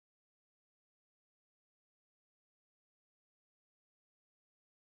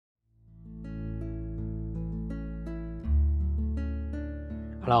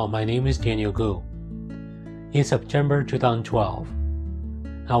Hello, my name is Daniel Gu. In September 2012,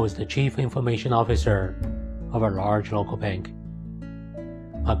 I was the Chief Information Officer of a large local bank.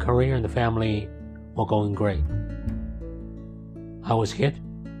 My career and the family were going great. I was hit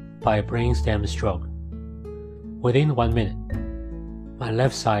by a brainstem stroke. Within 1 minute, my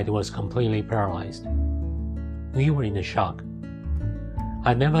left side was completely paralyzed. We were in a shock.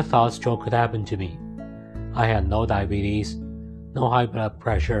 I never thought stroke could happen to me. I had no diabetes, no high blood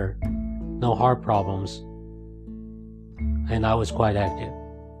pressure, no heart problems, and I was quite active.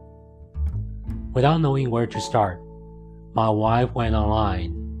 Without knowing where to start, my wife went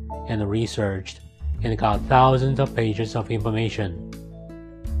online and researched and got thousands of pages of information.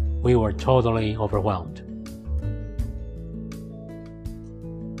 We were totally overwhelmed.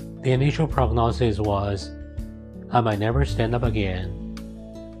 The initial prognosis was I might never stand up again,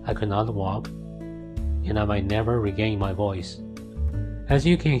 I could not walk, and I might never regain my voice. As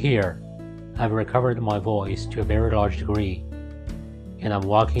you can hear, I've recovered my voice to a very large degree, and I'm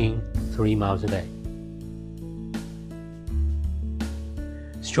walking 3 miles a day.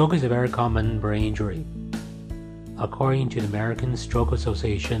 Stroke is a very common brain injury. According to the American Stroke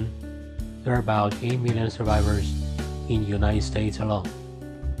Association, there are about 8 million survivors in the United States alone.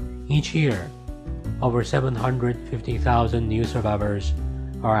 Each year, over 750,000 new survivors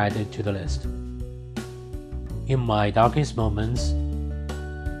are added to the list. In my darkest moments,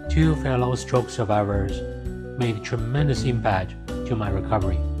 2 fellow stroke survivors made a tremendous impact to my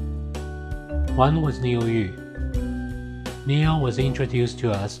recovery. One was Neil Yu. Neil was introduced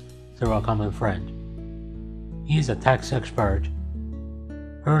to us through a common friend. He is a tax expert.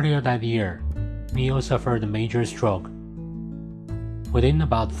 Earlier that year, Neil suffered a major stroke. Within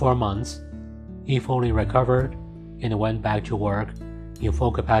about 4 months, he fully recovered and went back to work in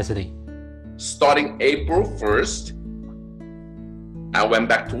full capacity. Starting April 1st, I went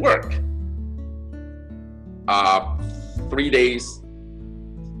back to work. 3 days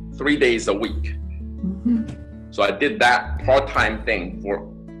a week. So I did that part-time thing for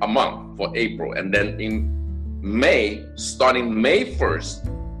a month, for April. And then in May, starting May 1st,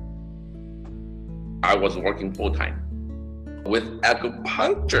 I was working full-time. With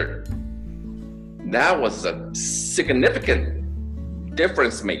acupuncture, that was a significant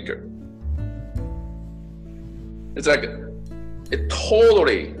difference maker. It's like it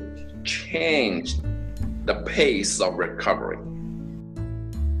totally changed the pace of recovery.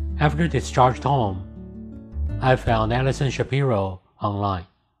 After discharged home, I found Alison Shapiro online.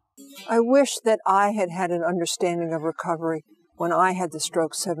 I wish that I had had an understanding of recovery when I had the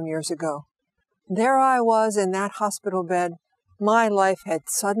stroke 7 years ago. There I was in that hospital bed. My life had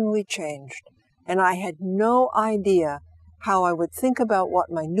suddenly changed, and I had no idea how I would think about what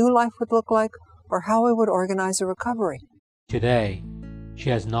my new life would look like or how I would organize a recovery. Today, she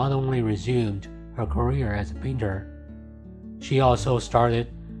has not only resumed her career as a painter, she also started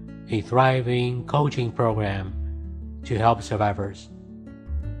a thriving coaching program to help survivors.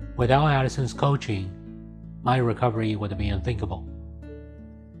 Without Alison's coaching, my recovery would be unthinkable.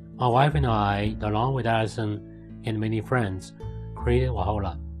 My wife and I, along with Alison and many friends, created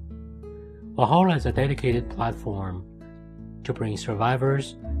Wohaula. Wohaula is a dedicated platform to bring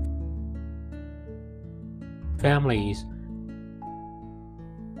survivors, families,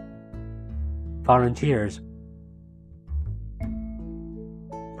 volunteers,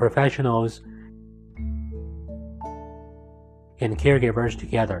 professionals, and caregivers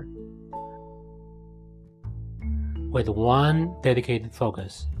together with one dedicated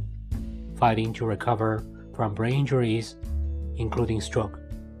focus: fighting to recover from brain injuries, including stroke.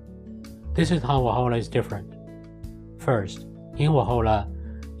 This is how Wohaula is different. First, in Wohaula,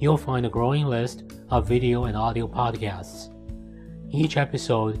 you'll find a growing list of video and audio podcasts. Each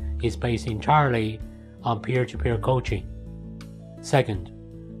episode is based entirely on peer-to-peer coaching. Second,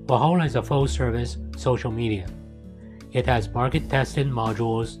 Wohaula is a full-service social media. It has market-tested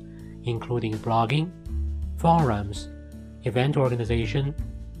modules including blogging, forums, event organization,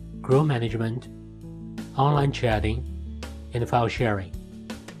 group management, online chatting, and file sharing,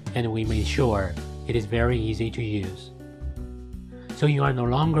 and we made sure it is very easy to use. So you are no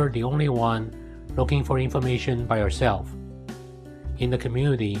longer the only one looking for information by yourself. In the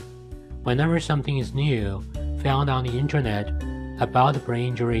community, whenever something is new found on the internet about brain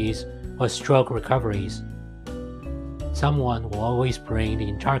injuries or stroke recoveries, someone will always bring the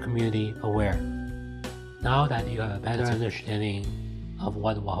entire community aware. Now that you have a better understanding of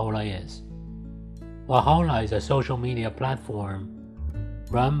what Wohaula is. Wohaula is a social media platform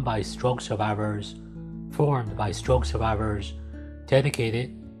run by stroke survivors, formed by stroke survivors,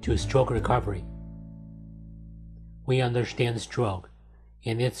 dedicated to stroke recovery. We understand stroke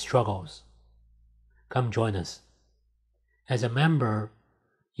in its struggles. Come join us. As a member,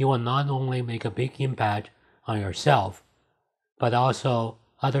 you will not only make a big impact on yourself, but also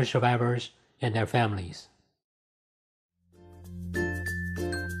other survivors and their families.